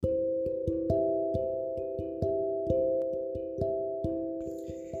Hey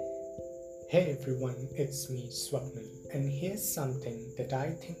everyone, it's me Swapnil, and here's something that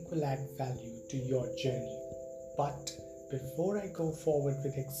I think will add value to your journey. But before I go forward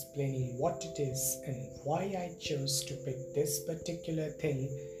with explaining what it is and why I chose to pick this particular thing,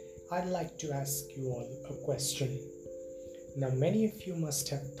 I'd like to ask you all a question. Now, many of you must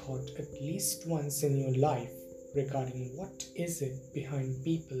have thought at least once in your life regarding what is it behind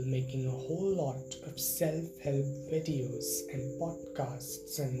people making a whole lot of self-help videos and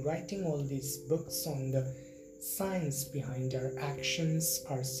podcasts and writing all these books on the science behind our actions,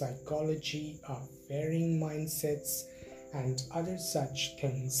 our psychology, our varying mindsets, and other such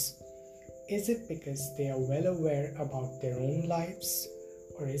things. Is it because they are well aware about their own lives,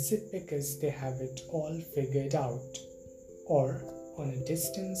 or is it because they have it all figured out? Or, on a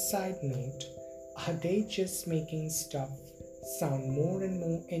distant side note, are they just making stuff sound more and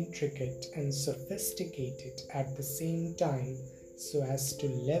more intricate and sophisticated at the same time so as to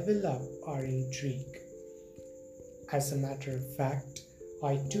level up our intrigue? As a matter of fact,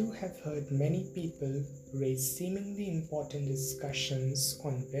 I too have heard many people raise seemingly important discussions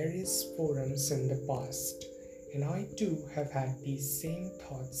on various forums in the past, and I too have had these same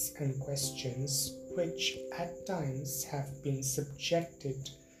thoughts and questions which at times have been subjected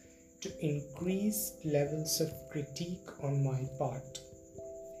to increased levels of critique on my part.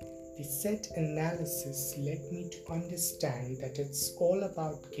 The said analysis led me to understand that it's all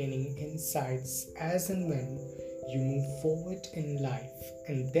about gaining insights as and when you move forward in life,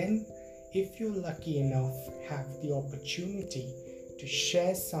 and then, if you're lucky enough, have the opportunity to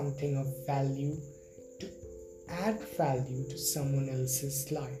share something of value, to add value to someone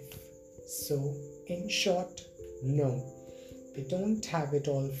else's life. So, in short, no, they don't have it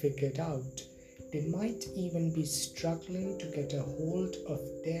all figured out. They might even be struggling to get a hold of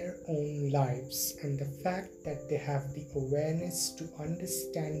their own lives, and the fact that they have the awareness to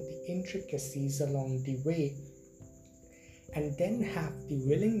understand the intricacies along the way, and then have the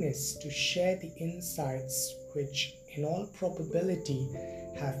willingness to share the insights which, in all probability,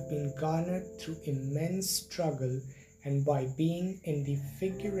 have been garnered through immense struggle and by being in the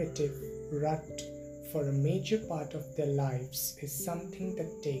figurative rut for a major part of their lives, is something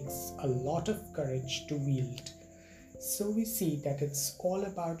that takes a lot of courage to wield. So we see that it's all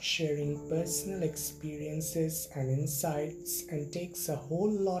about sharing personal experiences and insights, and takes a whole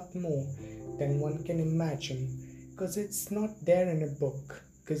lot more than one can imagine, because it's not there in a book.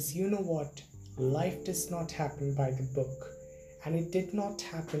 Because you know what? Life does not happen by the book, and it did not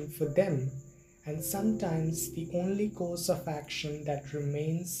happen for them. And sometimes the only course of action that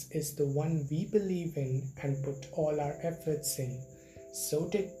remains is the one we believe in and put all our efforts in. So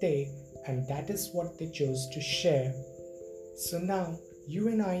did they, and that is what they chose to share. So now, you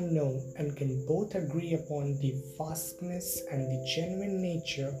and I know and can both agree upon the vastness and the genuine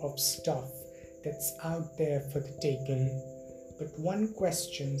nature of stuff that's out there for the taking. But one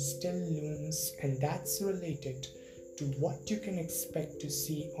question still looms, and that's related to what you can expect to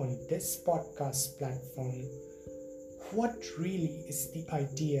see on this podcast platform. What really is the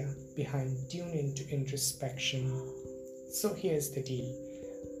idea behind Tune Into Introspection? So here's the deal.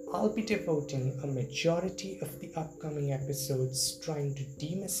 I'll be devoting a majority of the upcoming episodes trying to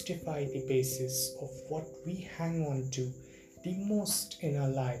demystify the basis of what we hang on to the most in our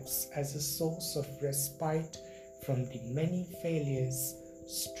lives as a source of respite from the many failures,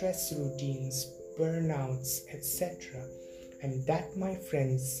 stress routines, burnouts, etc. And that, my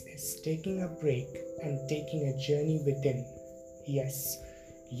friends, is taking a break and taking a journey within. Yes,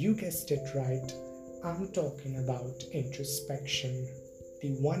 you guessed it right. I'm talking about introspection.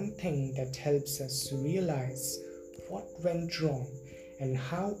 The one thing that helps us realize what went wrong and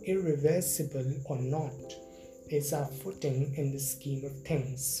how irreversible or not is our footing in the scheme of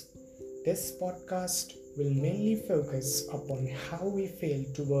things. This podcast will mainly focus upon how we fail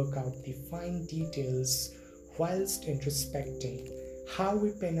to work out the fine details whilst introspecting, how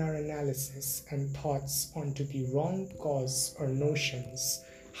we pin our analysis and thoughts onto the wrong cause or notions,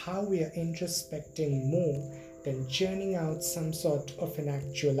 how we are introspecting more than churning out some sort of an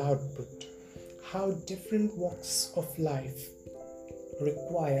actual output, how different walks of life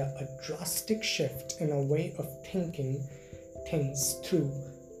require a drastic shift in our way of thinking things through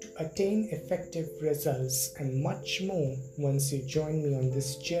to attain effective results, and much more once you join me on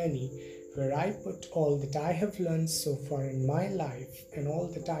this journey where I put all that I have learned so far in my life and all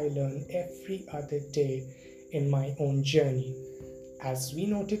that I learn every other day in my own journey. As we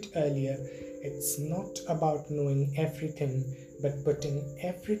noted earlier, it's not about knowing everything, but putting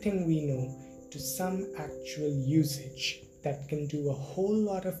everything we know to some actual usage. that can do a whole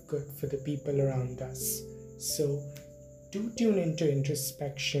lot of good for the people around us. So, do tune into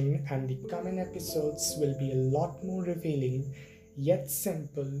introspection, and the coming episodes will be a lot more revealing, yet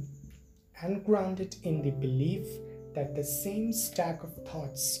simple, and grounded in the belief that the same stack of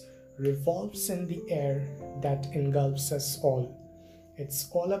thoughts revolves in the air that engulfs us all. It's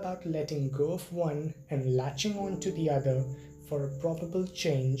all about letting go of one and latching on to the other for a probable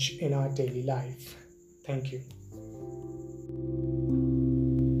change in our daily life. Thank you.